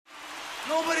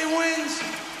Nobody wins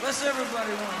unless everybody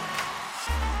wins.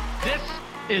 This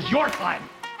is your time.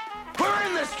 We're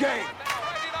in this game.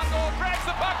 Drags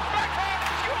the puck, backhand,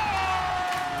 score!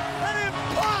 An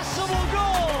impossible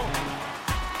goal.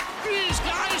 These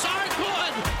guys are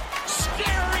good,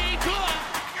 scary good,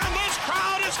 and this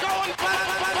crowd is going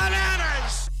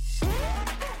bananas.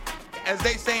 As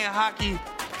they say in hockey,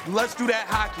 let's do that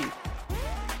hockey.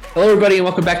 Hello, everybody, and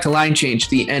welcome back to Line Change,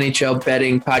 the NHL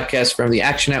betting podcast from the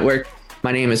Action Network.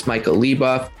 My name is Michael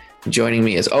Leboff. Joining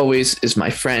me, as always, is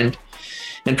my friend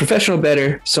and professional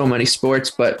bettor, So Money Sports.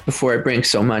 But before I bring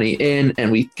So Money in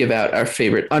and we give out our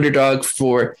favorite underdog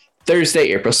for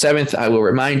Thursday, April 7th, I will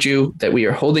remind you that we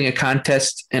are holding a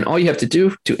contest, and all you have to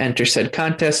do to enter said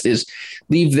contest is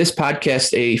leave this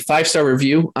podcast a 5-star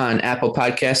review on Apple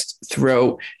Podcasts,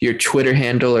 throw your Twitter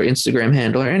handle or Instagram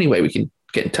handle or any way we can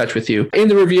get in touch with you in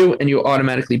the review, and you'll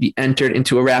automatically be entered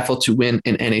into a raffle to win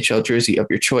an NHL jersey of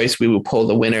your choice. We will pull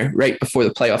the winner right before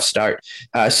the playoffs start,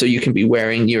 so you can be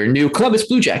wearing your new Columbus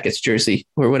Blue Jackets jersey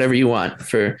or whatever you want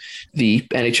for the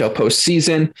NHL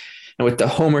postseason. And with the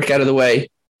homework out of the way,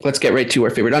 let's get right to our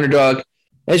favorite underdog.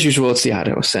 As usual, it's the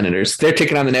Ottawa Senators. They're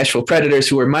taking on the Nashville Predators,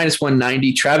 who are minus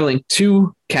 190, traveling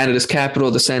to Canada's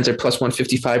capital. The Sens are plus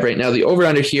 155 right now. The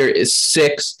over-under here is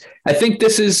 6. I think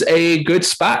this is a good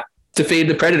spot to fade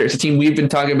the Predators, a team we've been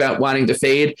talking about wanting to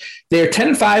fade. They're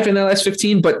 10-5 in their last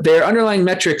 15, but their underlying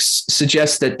metrics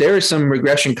suggest that there is some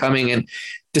regression coming. And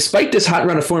despite this hot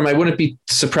run of form, I wouldn't be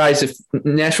surprised if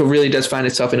Nashville really does find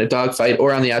itself in a dogfight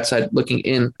or on the outside looking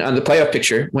in on the playoff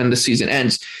picture when the season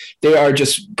ends. They are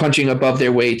just punching above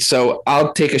their weight. So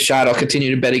I'll take a shot. I'll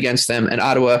continue to bet against them. And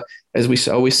Ottawa, as we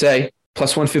always say,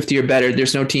 plus 150 or better.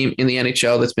 There's no team in the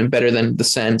NHL that's been better than the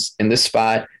Sens in this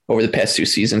spot over the past 2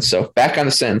 seasons. So back on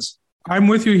the Sens. I'm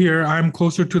with you here. I'm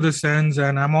closer to the Sens,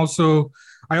 and I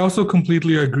also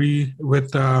completely agree with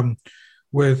the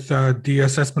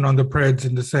assessment on the Preds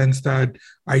in the sense that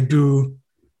I do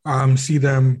see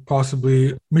them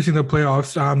possibly missing the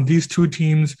playoffs. These two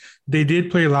teams, they did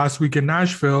play last week in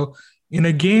Nashville in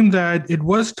a game that it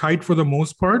was tight for the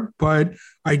most part, but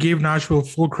I gave Nashville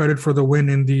full credit for the win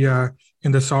in the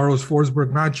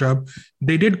Saros-Forsberg matchup.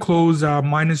 They did close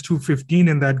minus 215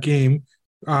 in that game.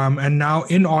 And now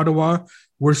in Ottawa,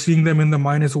 we're seeing them in the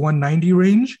minus 190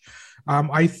 range.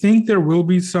 I think there will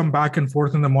be some back and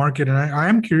forth in the market, and I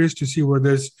am curious to see where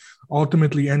this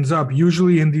ultimately ends up.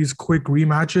 Usually in these quick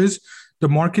rematches, the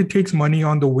market takes money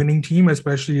on the winning team,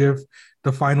 especially if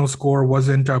the final score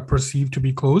wasn't perceived to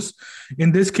be close.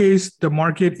 In this case, the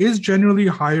market is generally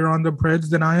higher on the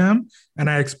Preds than I am, and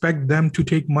I expect them to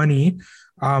take money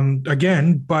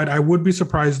again, but I would be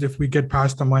surprised if we get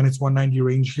past the minus 190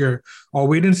 range here. I'll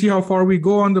wait and see how far we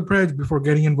go on the Preds before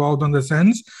getting involved on the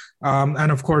Sens.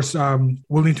 And of course,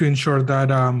 we'll need to ensure that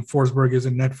Forsberg is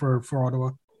in net for Ottawa.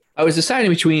 I was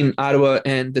deciding between Ottawa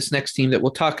and this next team that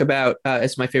we'll talk about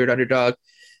as my favorite underdog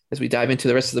as we dive into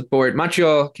the rest of the board.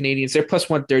 Montreal Canadiens, they're plus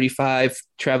 135,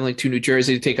 traveling to New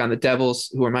Jersey to take on the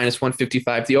Devils, who are minus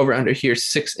 155. The over-under here,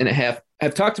 6.5.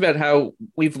 I've talked about how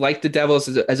we've liked the Devils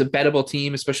as a bettable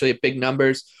team, especially at big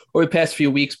numbers over the past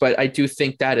few weeks, but I do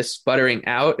think that is sputtering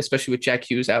out, especially with Jack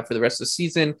Hughes out for the rest of the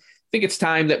season. I think it's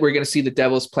time that we're going to see the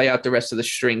Devils play out the rest of the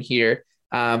string here.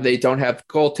 They don't have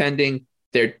goaltending.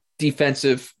 Their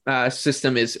defensive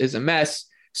system is a mess.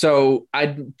 So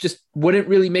I just wouldn't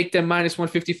really make them minus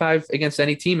 155 against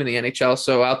any team in the NHL.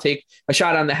 So I'll take a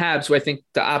shot on the Habs, who I think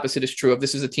the opposite is true of.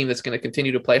 This is a team that's going to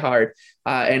continue to play hard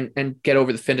and get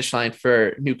over the finish line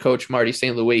for new coach Marty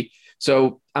St. Louis.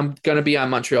 So I'm going to be on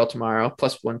Montreal tomorrow,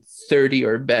 plus 130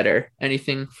 or better.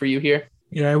 Anything for you here?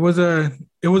 Yeah, it was a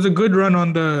good run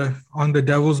on the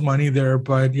Devils money there,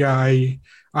 but yeah,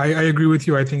 I agree with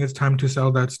you. I think it's time to sell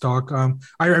that stock.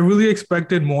 I really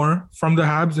expected more from the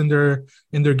Habs in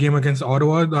their game against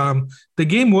Ottawa. The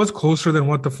game was closer than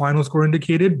what the final score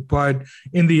indicated, but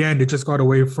in the end, it just got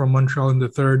away from Montreal in the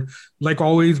third. Like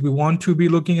always, we want to be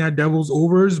looking at Devils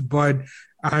overs, but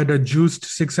at a juiced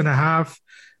 6.5.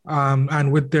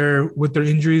 And with their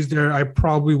injuries there, I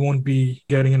probably won't be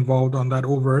getting involved on that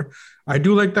over. I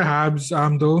do like the Habs,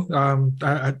 though,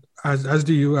 as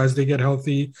do you, as they get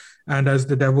healthy and as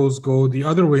the Devils go the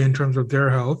other way in terms of their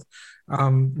health.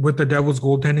 With the Devils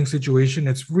goaltending situation,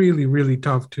 it's really, really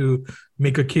tough to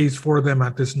make a case for them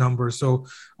at this number. So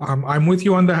I'm with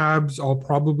you on the Habs. I'll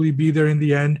probably be there in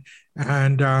the end.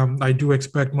 And I do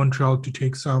expect Montreal to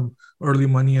take some early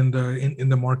money in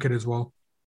the market as well.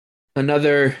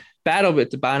 Another battle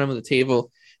at the bottom of the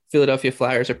table. Philadelphia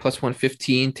Flyers are plus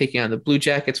 115, taking on the Blue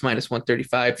Jackets, minus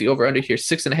 135. The over-under here,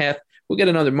 6.5. We'll get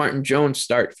another Martin Jones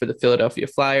start for the Philadelphia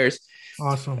Flyers.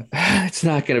 Awesome. It's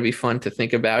not going to be fun to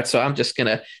think about. So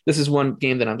this is one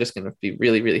game that I'm just going to be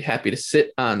really, really happy to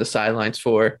sit on the sidelines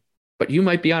for. But you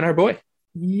might be on our boy.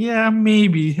 Yeah,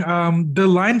 maybe. The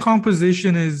line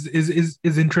composition is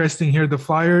interesting here. The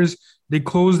Flyers, they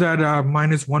closed at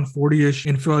minus 140-ish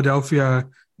in Philadelphia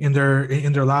in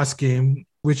their last game,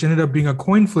 which ended up being a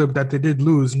coin flip that they did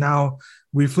lose. Now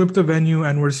we flipped the venue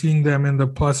and we're seeing them in the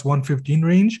plus 115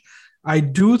 range. I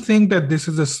do think that this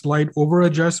is a slight over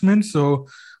adjustment. So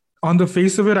on the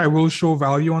face of it, I will show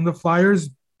value on the Flyers,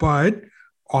 but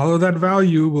all of that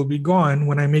value will be gone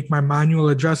when I make my manual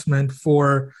adjustment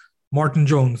for Martin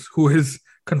Jones, who is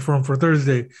confirmed for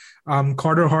Thursday.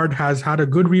 Carter Hart has had a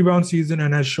good rebound season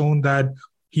and has shown that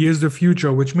he is the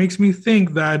future, which makes me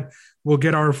think that we'll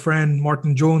get our friend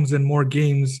Martin Jones in more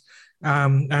games.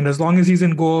 And as long as he's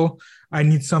in goal, I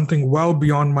need something well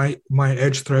beyond my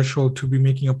edge threshold to be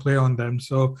making a play on them.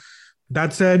 So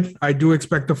that said, I do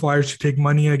expect the Flyers to take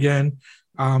money again,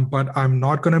 but I'm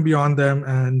not going to be on them,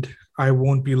 and I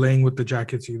won't be laying with the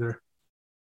Jackets either.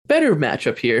 Better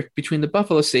matchup here between the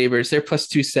Buffalo Sabres, they're plus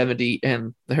 270,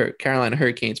 and the Carolina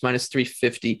Hurricanes minus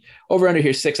 350. Over under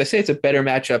here 6. I say it's a better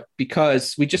matchup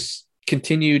because we just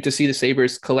continue to see the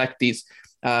Sabres collect these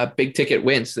big ticket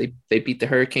wins. They beat the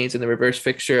Hurricanes in the reverse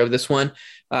fixture of this one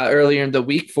earlier in the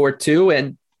week 4-2,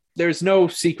 and there's no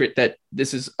secret that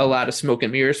this is a lot of smoke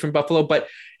and mirrors from Buffalo, but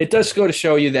it does go to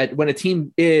show you that when a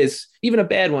team is, even a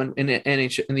bad one in the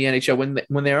NHL,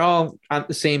 when they're all on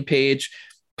the same page,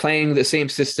 playing the same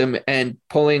system and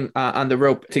pulling on the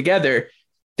rope together,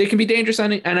 they can be dangerous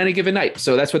on any given night.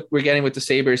 So that's what we're getting with the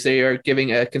Sabres. They are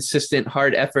giving a consistent,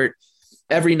 hard effort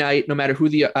every night, no matter who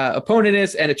the opponent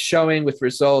is, and it's showing with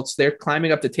results. They're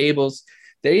climbing up the tables.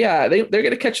 They're going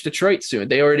to catch Detroit soon.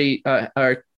 They already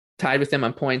are tied with them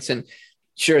on points, and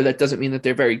sure, that doesn't mean that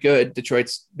they're very good.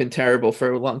 Detroit's been terrible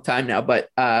for a long time now, but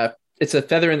it's a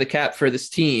feather in the cap for this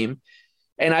team,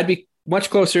 and I'd be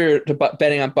much closer to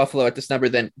betting on Buffalo at this number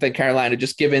than Carolina,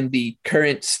 just given the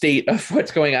current state of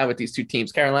what's going on with these two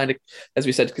teams. Carolina, as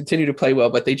we said, continue to play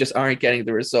well, but they just aren't getting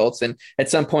the results, and at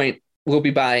some point we'll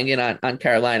be buying in on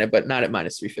Carolina, but not at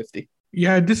minus 350.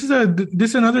 Yeah, this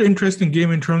is another interesting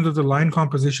game in terms of the line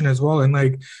composition as well. And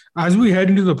like as we head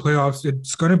into the playoffs,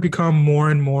 it's going to become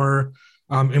more and more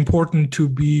important to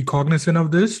be cognizant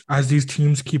of this as these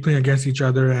teams keep playing against each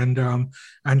other and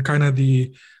kind of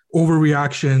the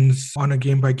overreactions on a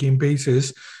game-by-game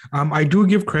basis. I do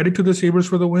give credit to the Sabres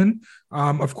for the win.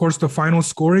 Of course, the final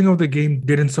scoring of the game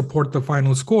didn't support the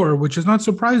final score, which is not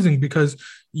surprising because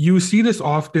you see this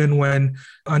often when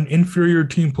an inferior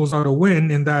team pulls out a win,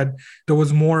 in that there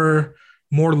was more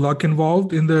luck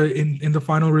involved in the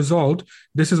final result.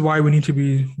 This is why we need to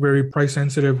be very price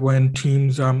sensitive when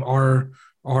teams are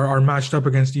matched up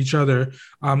against each other.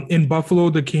 In Buffalo,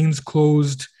 the Canes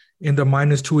closed in the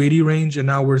minus 280 range, and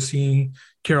now we're seeing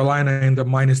Carolina in the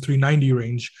minus 390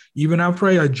 range. Even after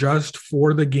I adjust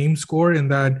for the game score in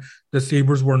that the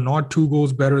Sabres were not 2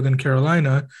 goals better than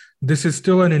Carolina, this is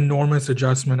still an enormous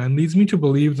adjustment and leads me to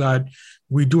believe that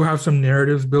we do have some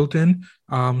narratives built in.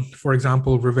 For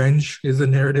example, revenge is a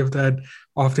narrative that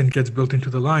often gets built into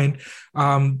the line.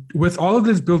 With all of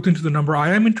this built into the number,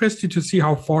 I am interested to see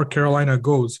how far Carolina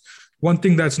goes. One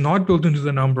thing that's not built into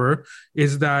the number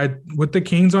is that with the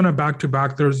Canes on a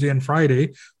back-to-back Thursday and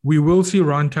Friday, we will see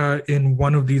Ranta in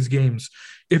one of these games.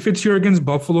 If it's here against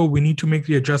Buffalo, we need to make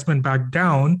the adjustment back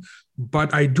down.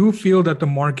 But I do feel that the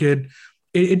market,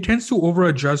 it tends to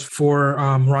over-adjust for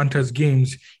Ranta's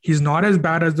games. He's not as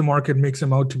bad as the market makes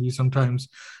him out to be sometimes.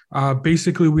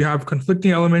 Basically, we have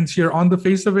conflicting elements here. On the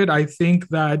face of it, I think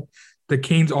that the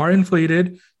Canes are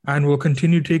inflated and will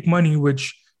continue to take money,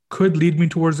 which could lead me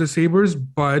towards the Sabres,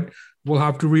 but we'll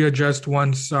have to readjust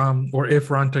once or if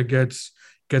Ranta gets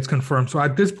confirmed. So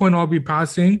at this point, I'll be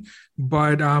passing,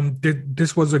 but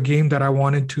this was a game that I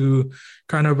wanted to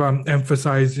kind of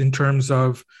emphasize in terms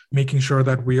of making sure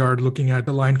that we are looking at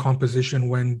the line composition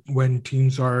when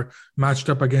teams are matched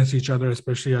up against each other,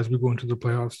 especially as we go into the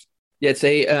playoffs. Yeah,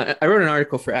 I wrote an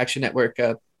article for Action Network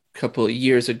a couple of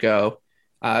years ago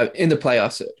in the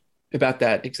playoffs about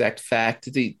that exact fact.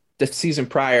 The season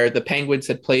prior, the Penguins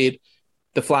had played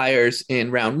the Flyers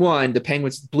in round 1. The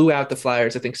Penguins blew out the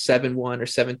Flyers, I think 7-1 or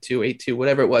 7-2, 8-2,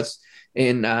 whatever it was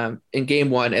in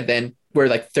game 1, and then we're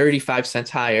like 35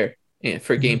 cents higher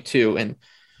for game 2. And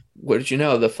what did you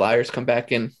know? The Flyers come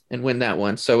back and win that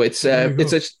one. So it's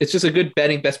just a good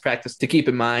betting best practice to keep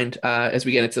in mind as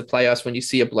we get into the playoffs. When you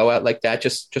see a blowout like that,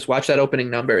 just watch that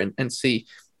opening number and see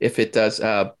if it does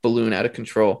balloon out of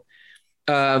control.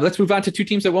 Let's move on to two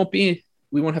teams that won't be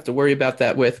we won't have to worry about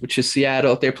that with, which is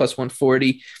Seattle. They're plus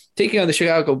 140. Taking on the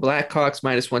Chicago Blackhawks,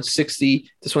 minus 160.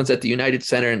 This one's at the United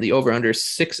Center, and the over-under is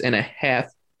 6.5.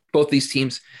 Both these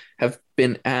teams have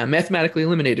been mathematically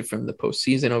eliminated from the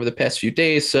postseason over the past few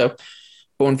days. So,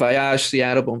 bon voyage,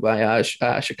 Seattle, bon voyage,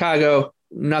 Chicago.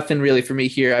 Nothing really for me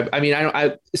here.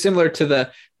 I similar to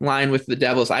the line with the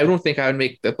Devils, I don't think I would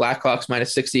make the Blackhawks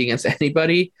minus 60 against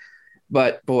anybody.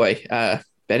 But boy,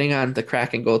 betting on the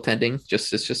Kraken goaltending, it's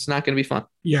just not going to be fun.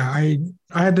 Yeah, I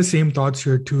had the same thoughts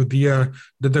here too.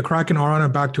 The Kraken are on a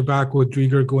back-to-back with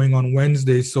Drieger going on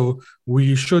Wednesday, so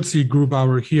we should see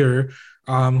Grubauer here,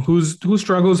 whose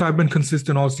struggles have been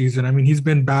consistent all season. I mean, he's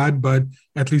been bad, but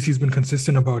at least he's been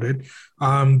consistent about it.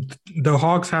 The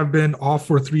Hawks have been off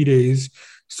for 3 days,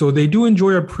 so they do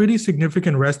enjoy a pretty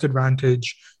significant rest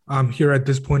advantage here at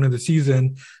this point of the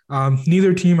season.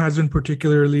 Neither team has been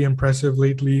particularly impressive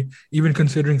lately, even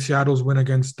considering Seattle's win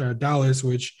against Dallas,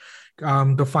 which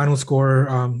the final score,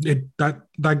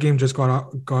 that game just got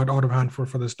out of hand for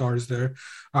the Stars there.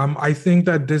 I think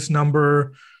that this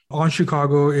number on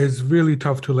Chicago is really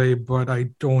tough to lay, but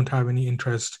I don't have any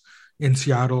interest in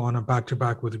Seattle on a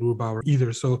back-to-back with Grubauer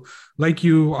either. So like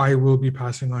you, I will be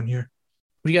passing on here.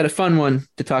 We got a fun one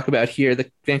to talk about here.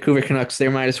 The Vancouver Canucks, they're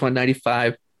minus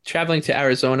 195, traveling to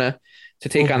Arizona to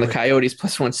take on the Coyotes,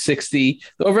 plus 160.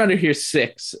 The over-under here is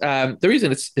 6. The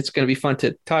reason it's going to be fun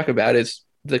to talk about is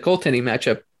the goaltending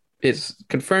matchup is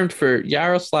confirmed for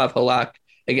Yaroslav Halak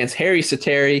against Harry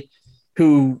Sateri,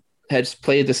 who has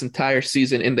played this entire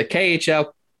season in the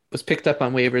KHL, was picked up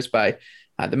on waivers by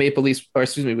the Maple Leafs,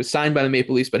 was signed by the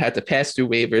Maple Leafs, but had to pass through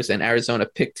waivers, and Arizona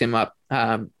picked him up,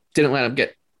 didn't let him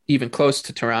get even close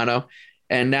to Toronto.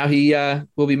 And now he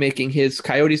will be making his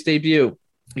Coyotes debut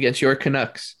against your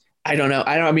Canucks. I don't know.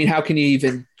 How can you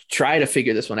even try to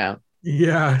figure this one out?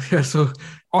 Yeah. So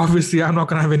obviously, I'm not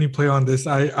going to have any play on this.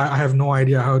 I have no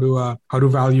idea how to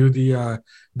value the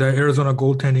Arizona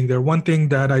goaltending there. One thing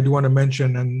that I do want to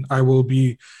mention, and I will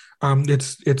be,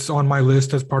 it's on my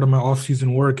list as part of my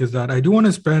off-season work, is that I do want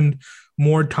to spend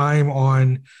more time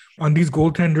on these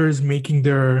goaltenders making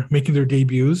their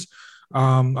debuts.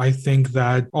 I think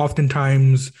that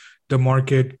oftentimes the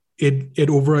market it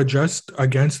over-adjusts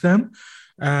against them.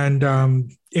 And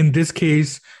in this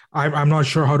case, I'm not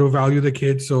sure how to value the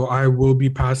kid, so I will be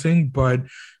passing, but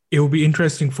it will be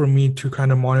interesting for me to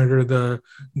kind of monitor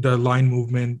the line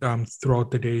movement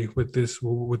throughout the day with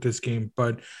this game.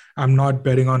 But I'm not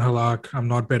betting on Halak. I'm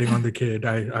not betting on the kid.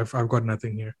 I've got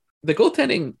nothing here. The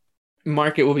goaltending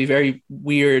market will be very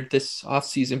weird this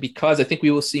offseason because I think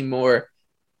we will see more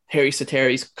Harry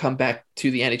Sateri's come back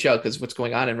to the NHL because of what's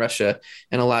going on in Russia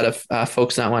and a lot of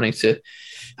folks not wanting to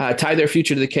tie their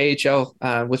future to the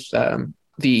KHL with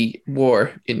the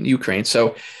war in Ukraine.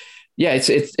 So yeah,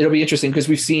 it'll be interesting because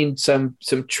we've seen some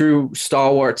true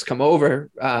stalwarts come over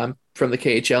from the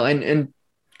KHL and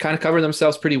kind of cover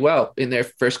themselves pretty well in their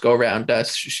first go round.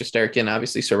 Shesterkin,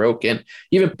 obviously Sorokin,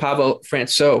 even Pavel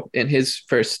Francouz in his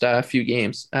first few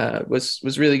games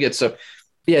was really good. So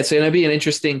yeah, it's going to be an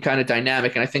interesting kind of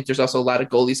dynamic. And I think there's also a lot of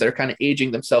goalies that are kind of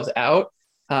aging themselves out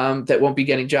that won't be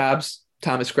getting jobs.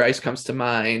 Thomas Greiss comes to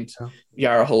mind,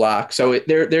 Yara Halak. So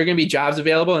there are going to be jobs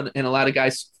available and a lot of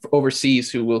guys overseas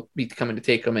who will be coming to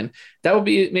take them. And that will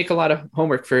make a lot of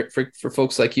homework for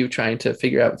folks like you trying to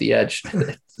figure out the edge.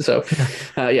 So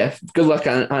yeah, good luck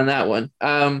on that one.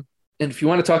 And if you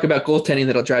want to talk about goaltending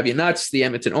that'll drive you nuts, the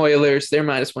Edmonton Oilers, they're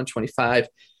minus 125.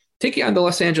 Taking on the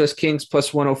Los Angeles Kings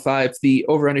plus 105, the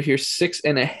over-under here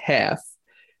 6.5.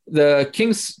 The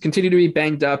Kings continue to be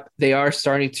banged up. They are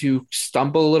starting to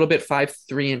stumble a little bit,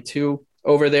 5-3-2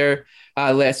 over their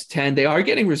last 10. They are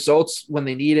getting results when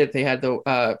they need it. They had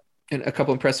a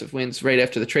couple impressive wins right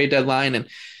after the trade deadline, and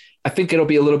I think it'll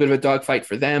be a little bit of a dogfight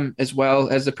for them as well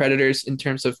as the Predators in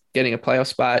terms of getting a playoff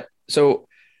spot. So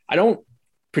I don't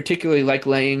particularly like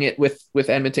laying it with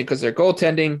Edmonton because they're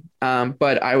goaltending,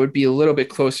 but I would be a little bit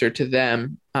closer to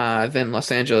them than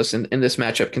Los Angeles in this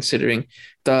matchup, considering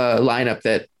the lineup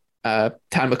that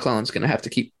Todd McClellan's going to have to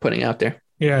keep putting out there.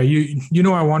 Yeah,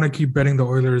 I want to keep betting the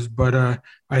Oilers, but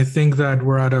I think that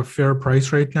we're at a fair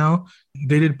price right now.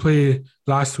 They did play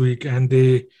last week, and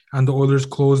the Oilers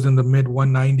closed in the mid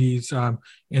 190s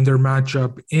in their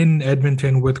matchup in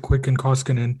Edmonton with Quick and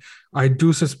Koskinen. I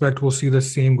do suspect we'll see the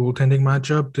same goaltending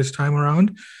matchup this time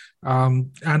around.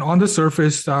 And on the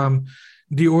surface,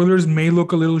 the Oilers may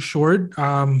look a little short,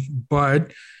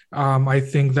 but I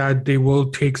think that they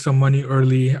will take some money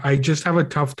early. I just have a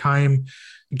tough time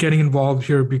getting involved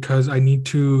here because I need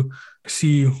to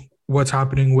see what's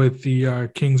happening with the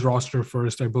Kings roster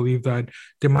first. I believe that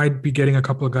they might be getting a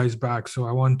couple of guys back, so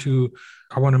I want to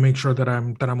make sure that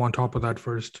I'm on top of that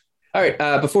first. All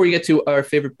right. Before we get to our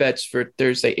favorite bets for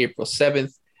Thursday, April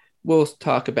 7th, we'll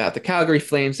talk about the Calgary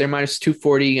Flames. They're minus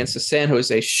 240 against the San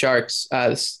Jose Sharks.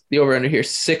 The over-under here,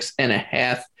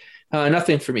 6.5.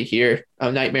 Nothing for me here.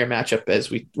 A nightmare matchup, as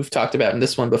we've talked about in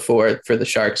this one before for the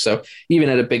Sharks. So even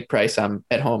at a big price, I'm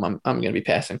at home. I'm going to be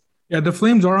passing. Yeah, the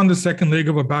Flames are on the second leg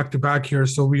of a back-to-back here,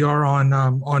 so we are on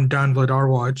Dan Vladar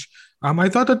watch. I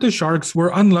thought that the Sharks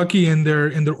were unlucky in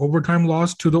their overtime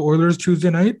loss to the Oilers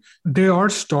Tuesday night. They are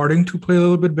starting to play a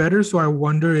little bit better, so I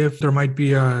wonder if there might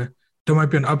be an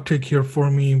uptick here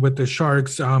for me with the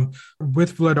Sharks.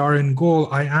 With Vladar in goal,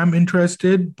 I am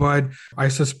interested, but I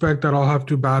suspect that I'll have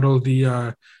to battle the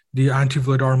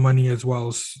anti-Vladar money as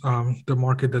well. The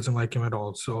market doesn't like him at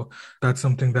all, so that's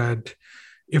something that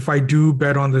if I do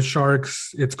bet on the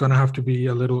Sharks, it's going to have to be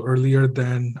a little earlier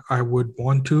than I would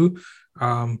want to.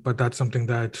 But that's something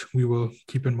that we will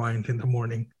keep in mind in the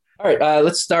morning. All right,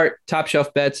 let's start top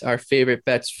shelf bets, our favorite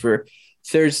bets for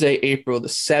Thursday, April the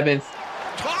 7th.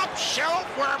 Top shelf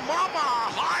where mama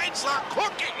hides the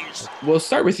cookies. We'll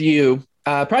start with you.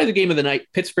 Probably the game of the night,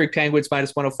 Pittsburgh Penguins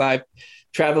minus 105,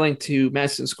 traveling to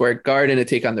Madison Square Garden to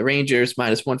take on the Rangers,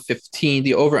 minus 115.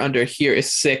 The over-under here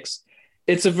is 6.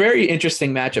 It's a very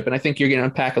interesting matchup, and I think you're going to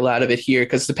unpack a lot of it here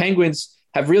because the Penguins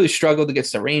have really struggled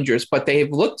against the Rangers, but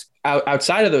they've looked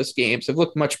outside of those games, have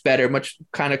looked much better, much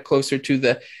kind of closer to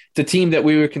the team that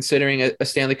we were considering a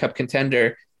Stanley Cup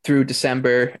contender through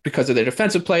December because of their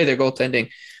defensive play, their goaltending,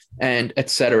 and et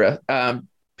cetera.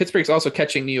 Pittsburgh's also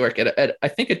catching New York at I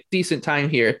think, a decent time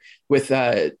here with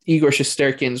Igor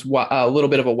Shesterkin's a little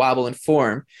bit of a wobble in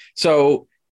form. So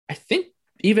I think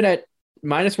even at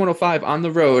minus 105 on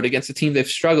the road against a team they've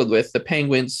struggled with, the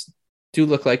Penguins do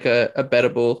look like a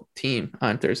bettable team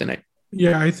on Thursday night.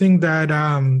 Yeah, I think that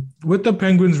with the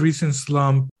Penguins' recent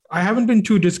slump, I haven't been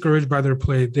too discouraged by their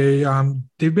play.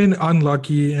 They've been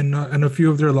unlucky in a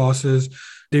few of their losses.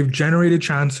 They've generated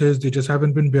chances. They just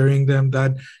haven't been burying them.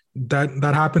 That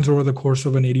happens over the course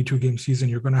of an 82-game season.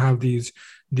 You're going to have these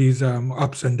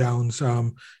ups and downs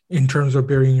in terms of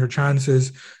burying your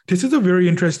chances. This is a very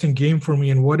interesting game for me,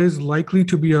 and what is likely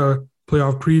to be a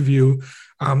playoff preview.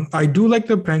 I do like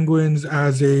the Penguins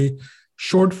as a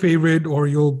short favorite, or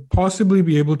you'll possibly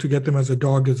be able to get them as a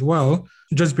dog as well,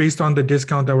 just based on the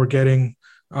discount that we're getting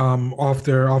off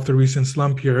the recent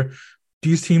slump here.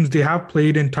 These teams, they have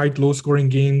played in tight, low-scoring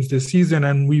games this season,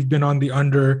 and we've been on the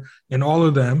under in all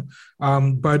of them.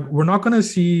 But we're not going to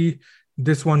see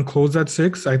this one close at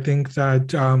 6. I think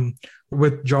that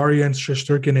with Jari and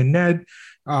Shesterkin in net,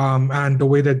 and the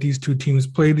way that these two teams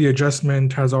play, the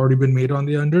adjustment has already been made on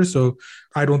the under. So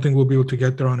I don't think we'll be able to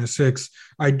get there on a 6.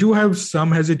 I do have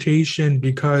some hesitation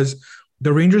because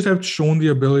the Rangers have shown the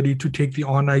ability to take the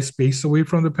on-ice space away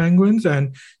from the Penguins.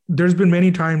 And there's been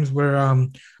many times where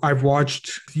I've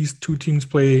watched these two teams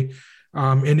play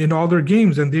in all their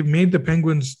games, and they've made the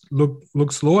Penguins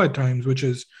look slow at times, which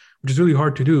is really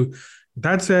hard to do.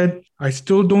 That said, I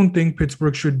still don't think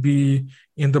Pittsburgh should be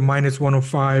in the minus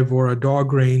 105 or a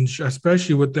dog range,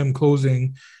 especially with them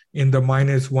closing in the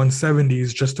minus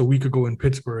 170s just a week ago in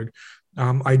Pittsburgh.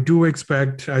 I do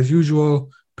expect, as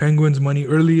usual, Penguins money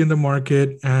early in the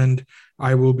market, and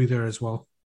I will be there as well.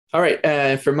 All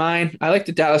right. For mine, I like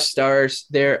the Dallas Stars.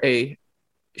 They're a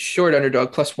short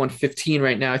underdog, plus 115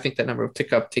 right now. I think that number will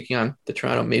tick up, taking on the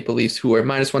Toronto Maple Leafs, who are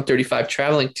minus 135,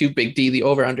 traveling to Big D. The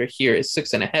over-under here is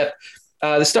 6.5.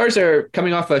 The Stars are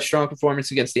coming off a strong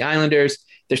performance against the Islanders.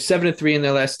 They're 7-3 in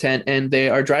their last 10, and they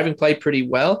are driving play pretty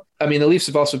well. I mean, the Leafs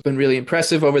have also been really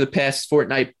impressive over the past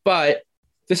fortnight, but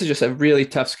this is just a really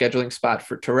tough scheduling spot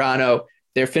for Toronto.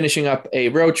 They're finishing up a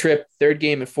road trip, third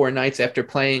game in 4 nights after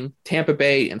playing Tampa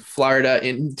Bay and Florida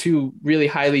in 2 really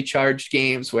highly charged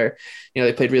games where,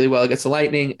 they played really well against the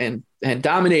Lightning and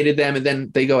dominated them. And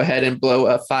then they go ahead and blow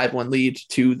a 5-1 lead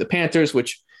to the Panthers,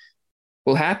 which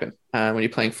will happen when you're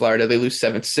playing Florida. They lose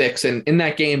 7-6. And in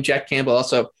that game, Jack Campbell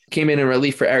also came in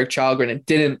relief for Eric Chalgren and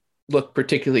didn't look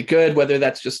particularly good, whether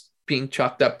that's just being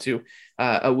chalked up to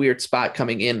a weird spot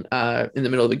coming in the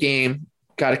middle of the game.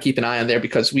 Got to keep an eye on there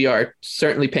because we are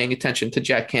certainly paying attention to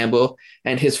Jack Campbell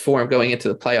and his form going into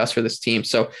the playoffs for this team.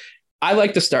 So I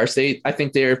like the Stars. I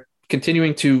think they're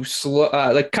continuing to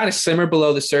kind of simmer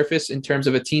below the surface in terms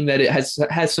of a team that it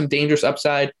has some dangerous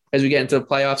upside as we get into the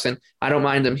playoffs. And I don't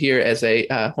mind them here as a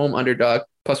home underdog,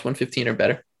 plus 115 or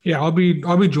better. Yeah, I'll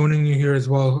be joining you here as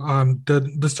well.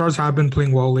 The Stars have been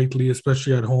playing well lately,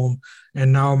 especially at home,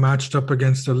 and now matched up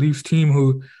against the Leafs team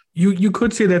who you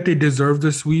could say that they deserve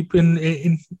the sweep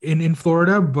in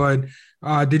Florida, but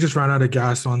they just ran out of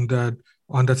gas on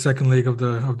that second leg of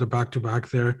the back-to-back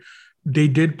there. they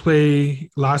did play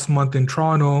last month in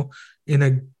Toronto in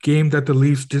a game that the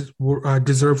Leafs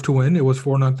deserved to win. It was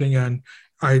 4-0, and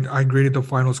I graded the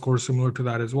final score similar to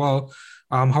that as well.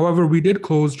 However, we did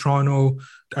close Toronto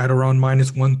at around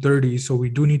 -130, so we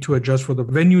do need to adjust for the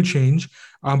venue change.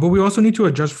 But we also need to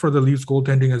adjust for the Leafs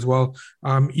goaltending as well.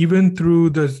 Even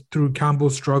through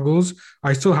Campbell's struggles,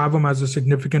 I still have him as a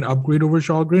significant upgrade over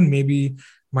Källgren. Maybe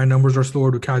my numbers are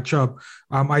slower to catch up.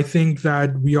 I think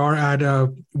that we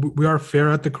are fair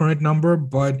at the current number,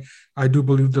 but I do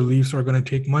believe the Leafs are going to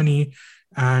take money,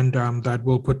 and that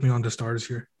will put me on the Stars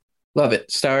here. Love it.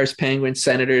 Stars, Penguins,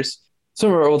 Senators, some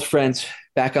of our old friends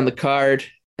back on the card.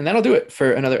 And that'll do it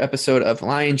for another episode of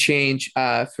Line Change.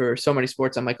 For So Many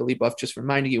Sports, I'm Michael Leboff, just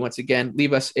reminding you once again,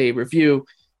 leave us a review,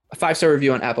 a 5-star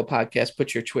review on Apple Podcasts,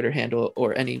 put your Twitter handle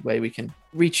or any way we can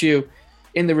reach you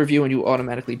in the review, and you will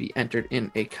automatically be entered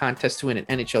in a contest to win an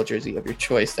NHL jersey of your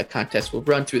choice. That contest will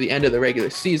run through the end of the regular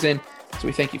season. So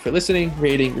we thank you for listening,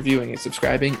 rating, reviewing, and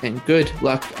subscribing, and good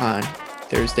luck on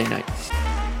Thursday night.